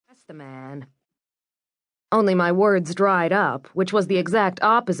the man. Only my words dried up, which was the exact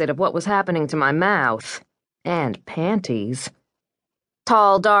opposite of what was happening to my mouth. And panties.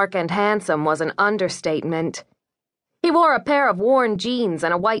 Tall, dark, and handsome was an understatement. He wore a pair of worn jeans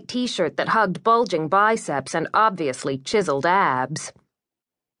and a white t-shirt that hugged bulging biceps and obviously chiseled abs.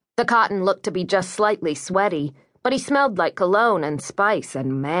 The cotton looked to be just slightly sweaty, but he smelled like cologne and spice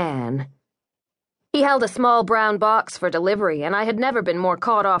and man. He held a small brown box for delivery, and I had never been more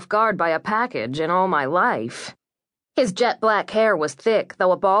caught off guard by a package in all my life. His jet black hair was thick,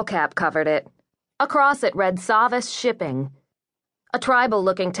 though a ball cap covered it. Across it read Savas Shipping. A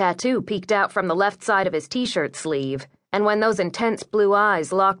tribal-looking tattoo peeked out from the left side of his t-shirt sleeve, and when those intense blue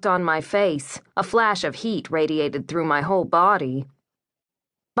eyes locked on my face, a flash of heat radiated through my whole body.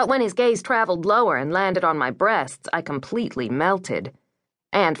 But when his gaze traveled lower and landed on my breasts, I completely melted,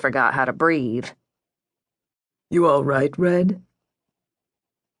 and forgot how to breathe. You all right, Red?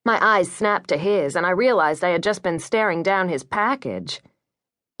 My eyes snapped to his, and I realized I had just been staring down his package.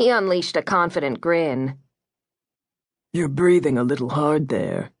 He unleashed a confident grin. You're breathing a little hard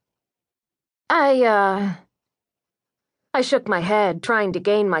there. I shook my head, trying to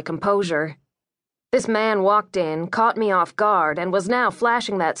gain my composure. This man walked in, caught me off guard, and was now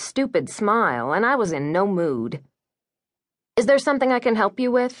flashing that stupid smile, and I was in no mood. Is there something I can help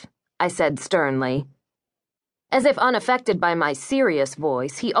you with? I said sternly. As if unaffected by my serious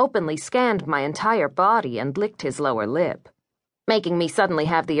voice, he openly scanned my entire body and licked his lower lip, making me suddenly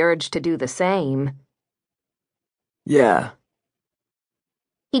have the urge to do the same. Yeah.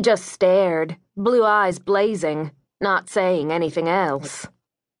 He just stared, blue eyes blazing, not saying anything else.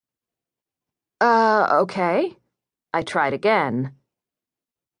 Okay. I tried again.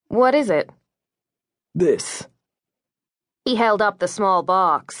 What is it? This. He held up the small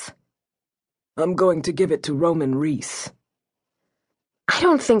box. I'm going to give it to Roman Reese. I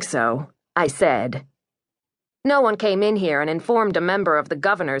don't think so, I said. No one came in here and informed a member of the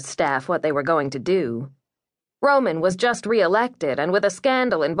governor's staff what they were going to do. Roman was just re-elected, and with a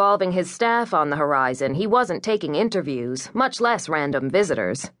scandal involving his staff on the horizon, he wasn't taking interviews, much less random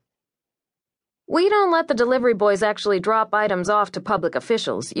visitors. We don't let the delivery boys actually drop items off to public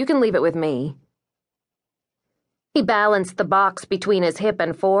officials. You can leave it with me. He balanced the box between his hip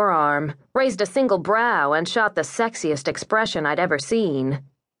and forearm, raised a single brow, and shot the sexiest expression I'd ever seen.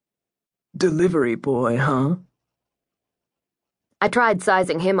 Delivery boy, huh? I tried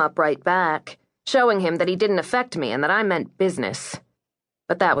sizing him up right back, showing him that he didn't affect me and that I meant business.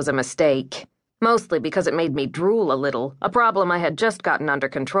 But that was a mistake, mostly because it made me drool a little, a problem I had just gotten under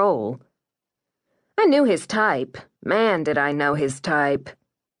control. I knew his type. Man, did I know his type.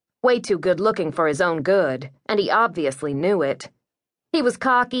 Way too good-looking for his own good, and he obviously knew it. He was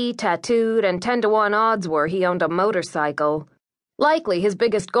cocky, tattooed, and 10-to-1 odds were he owned a motorcycle. Likely his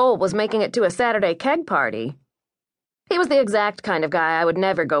biggest goal was making it to a Saturday keg party. He was the exact kind of guy I would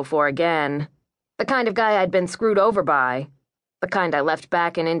never go for again. The kind of guy I'd been screwed over by. The kind I left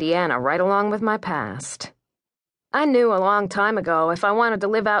back in Indiana right along with my past. I knew a long time ago if I wanted to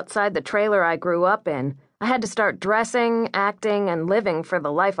live outside the trailer I grew up in, I had to start dressing, acting, and living for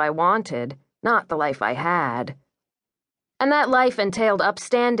the life I wanted, not the life I had. And that life entailed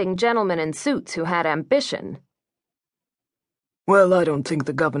upstanding gentlemen in suits who had ambition. Well, I don't think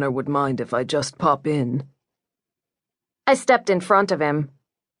the governor would mind if I just pop in. I stepped in front of him.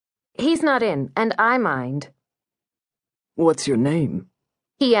 He's not in, and I mind. What's your name?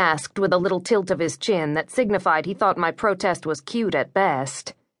 He asked with a little tilt of his chin that signified he thought my protest was cute at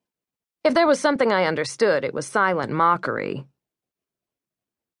best. If there was something I understood, it was silent mockery.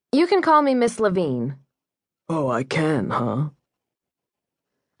 You can call me Miss Levine. Oh, I can, huh?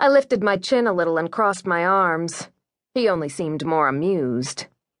 I lifted my chin a little and crossed my arms. He only seemed more amused.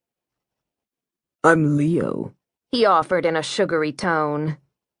 I'm Leo, he offered in a sugary tone.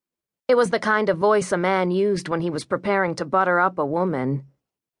 It was the kind of voice a man used when he was preparing to butter up a woman.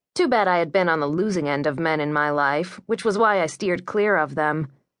 Too bad I had been on the losing end of men in my life, which was why I steered clear of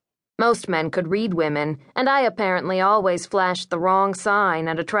them. Most men could read women, and I apparently always flashed the wrong sign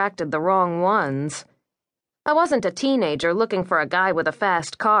and attracted the wrong ones. I wasn't a teenager looking for a guy with a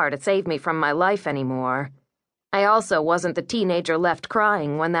fast car to save me from my life anymore. I also wasn't the teenager left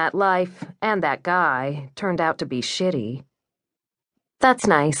crying when that life, and that guy, turned out to be shitty. That's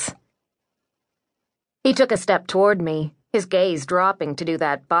nice. He took a step toward me, his gaze dropping to do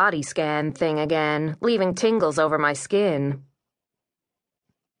that body scan thing again, leaving tingles over my skin.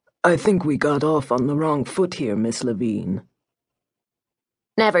 I think we got off on the wrong foot here, Miss Levine.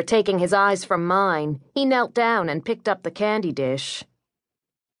 Never taking his eyes from mine, he knelt down and picked up the candy dish.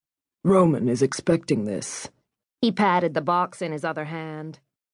 Roman is expecting this. He patted the box in his other hand.